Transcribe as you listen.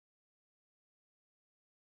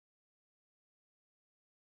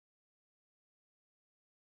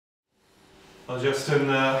Well, Justin,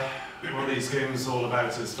 what are these games all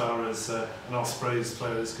about as far as an Ospreys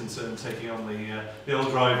player is concerned, taking on the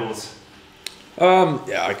old rivals?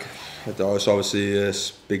 Yeah, it's obviously a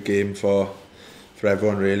big game for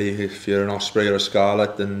everyone really. If you're an Osprey or a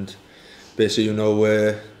Scarlet, and basically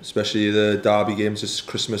especially the derby games,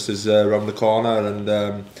 Christmas is around the corner,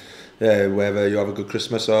 and yeah, whether you have a good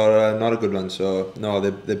Christmas or not a good one. So no,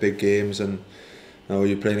 they're big games, and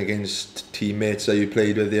you're playing against teammates that you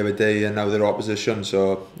played with the other day, and now they're opposition.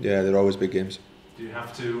 So yeah, they're always big games. Do you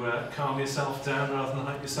have to calm yourself down rather than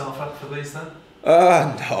hype yourself up for these then?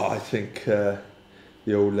 No, I think the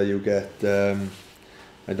older you get, I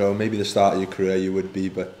don't know, maybe the start of your career you would be,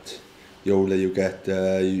 but the older you get,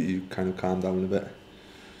 you kind of calm down a bit.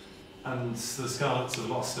 And the Scarlets have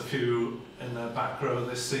lost a few in their back row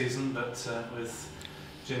this season, but with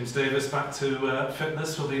James Davis back to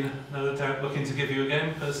fitness, will be no doubt looking to give you a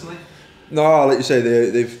game personally? No, like you say,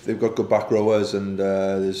 they've got good back rowers, and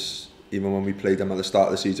there's, even when we played them at the start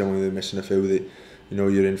of the season when we were missing a few,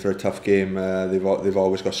 you're in for a tough game. They've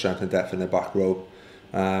always got strength and depth in their back row,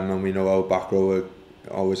 and we know our back row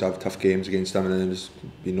always have tough games against them, and there's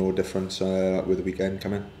be no difference with the weekend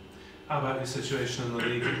coming. How about your situation in the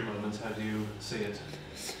league at the moment? How do you see it?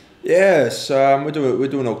 Yes, we're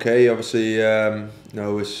doing okay. Obviously,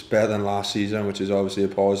 it's better than last season, which is obviously a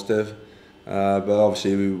positive. But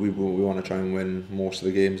obviously, we want to try and win most of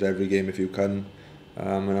the games, every game if you can.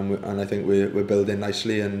 And I think we're building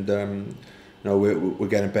nicely, and we're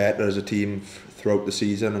getting better as a team throughout the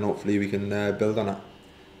season, and hopefully we can build on it.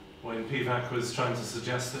 When Pivac was trying to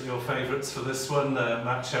suggest that you're favourites for this one,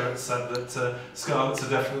 Matt Sherritt said that Scarlets are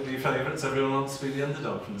definitely favourites. Everyone wants to be the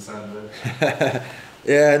underdog from the sound of it.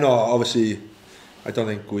 Yeah, no, obviously, I don't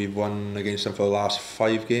think we've won against them for the last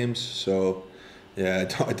 5 games, so yeah,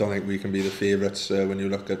 I don't think we can be the favourites when you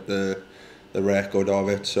look at the record of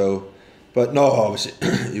it. So, but no, obviously,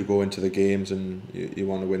 you go into the games and you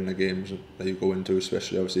want to win the games that you go into,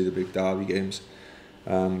 especially obviously the big derby games.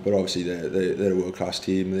 But obviously they're a world-class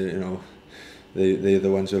team. They're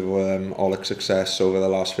the ones with all the success over the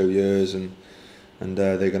last few years, and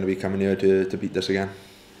they're going to be coming here to beat us again.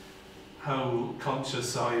 How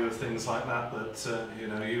conscious are you of things like that?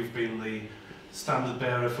 That you've been the standard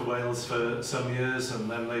bearer for Wales for some years, and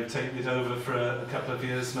then they've taken it over for a couple of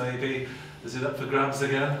years maybe. Is it up for grabs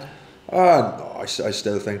again? No, I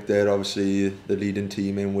still think they're obviously the leading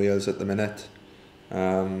team in Wales at the minute.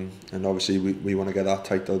 And obviously we want to get that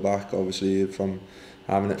title back, obviously, from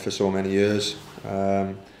having it for so many years.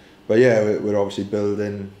 But yeah, we're obviously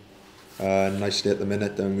building nicely at the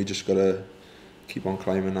minute, and we just got to keep on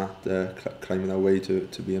climbing our way to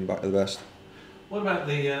being back to the best. What about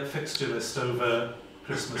the fixture list over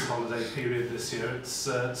Christmas holiday period this year? It's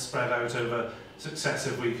spread out over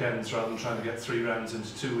successive weekends rather than trying to get 3 rounds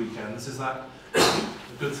into 2 weekends. Is that a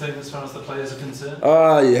good thing as far as the players are concerned?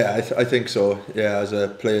 Yeah, I think so. Yeah, as a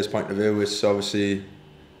player's point of view, it's obviously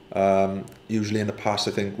usually in the past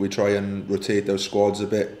I think we try and rotate those squads a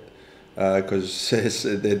bit because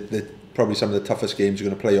they're probably some of the toughest games you're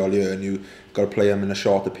going to play all year, and you've got to play them in a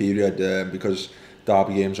shorter period because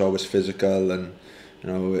derby games are always physical, and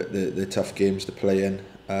they're tough games to play in.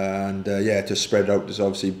 And yeah, to spread out is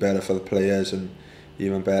obviously better for the players, and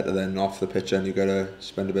even better than off the pitch, and you've got to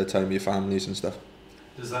spend a bit of time with your families and stuff.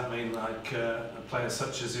 Does that mean like a player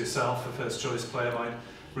such as yourself, a first choice player, might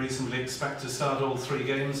reasonably expect to start all 3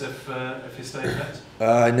 games if you stay fit?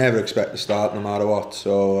 I never expect to start no matter what,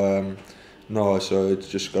 so no, so it's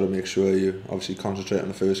just got to make sure you obviously concentrate on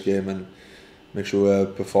the first game and make sure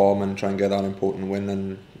we perform and try and get that important win,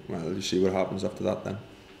 and well, you see what happens after that then.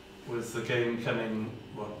 With the game coming,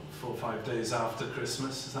 4 or 5 days after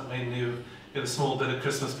Christmas, does that mean you get a small bit of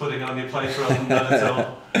Christmas pudding on your plate rather than none at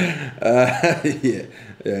all? Yeah,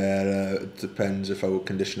 it depends if our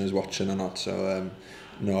conditioner's watching or not. So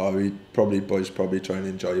no, boys probably try and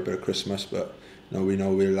enjoy a bit of Christmas, but we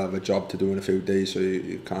know we'll have a job to do in a few days, so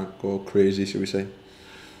you can't go crazy, shall we say.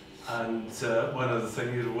 And one other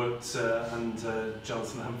thing, you worked under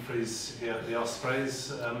Jonathan Humphreys here at the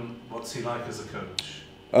Ospreys. What's he like as a coach?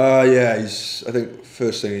 Yeah, I think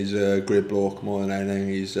first thing, he's a great bloke more than anything.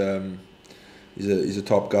 He's a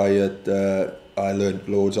top guy that I learned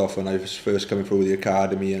loads off when I was first coming through the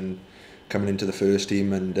academy and coming into the first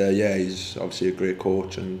team, and yeah, he's obviously a great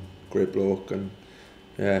coach and great bloke, and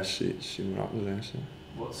yeah, see what happens there. So.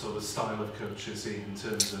 What sort of style of coach is he in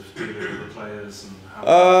terms of dealing with the players and how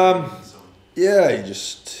and so on? Yeah,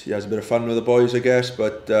 he has a bit of fun with the boys, I guess,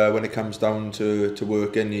 but when it comes down to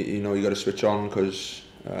working, you got to switch on, because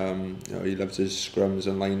he loves his scrums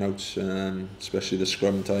and lineouts, especially the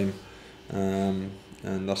scrum time,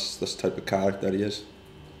 and that's the type of character he is.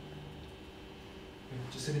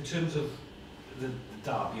 Just in terms of the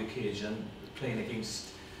derby occasion, playing against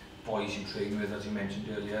boys you train with, as you mentioned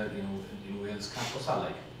earlier, in Wales camp, what's that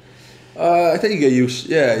like? I think you get used.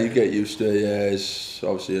 Yeah, you get used to it. Yeah, it's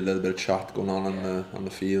obviously a little bit of chat going on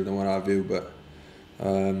the field and what have you. But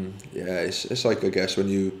yeah, it's like, I guess, when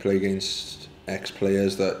you play against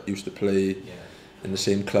ex-players that used to play in the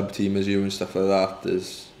same club team as you and stuff like that.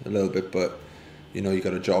 There's a little bit, but you know you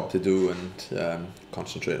got a job to do and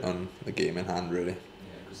concentrate on the game in hand, really.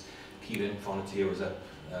 Yeah, because Kieran Fonetier was at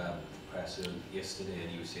press yesterday, and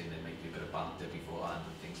he was saying there might be a bit of banter beforehand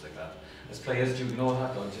and things like that. As players, do you know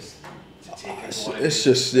that, or just to take it? It's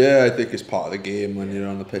just, yeah, I think it's part of the game when you're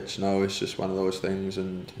on the pitch now. It's just one of those things,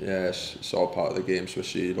 and yeah, it's all part of the game,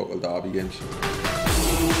 especially local derby games.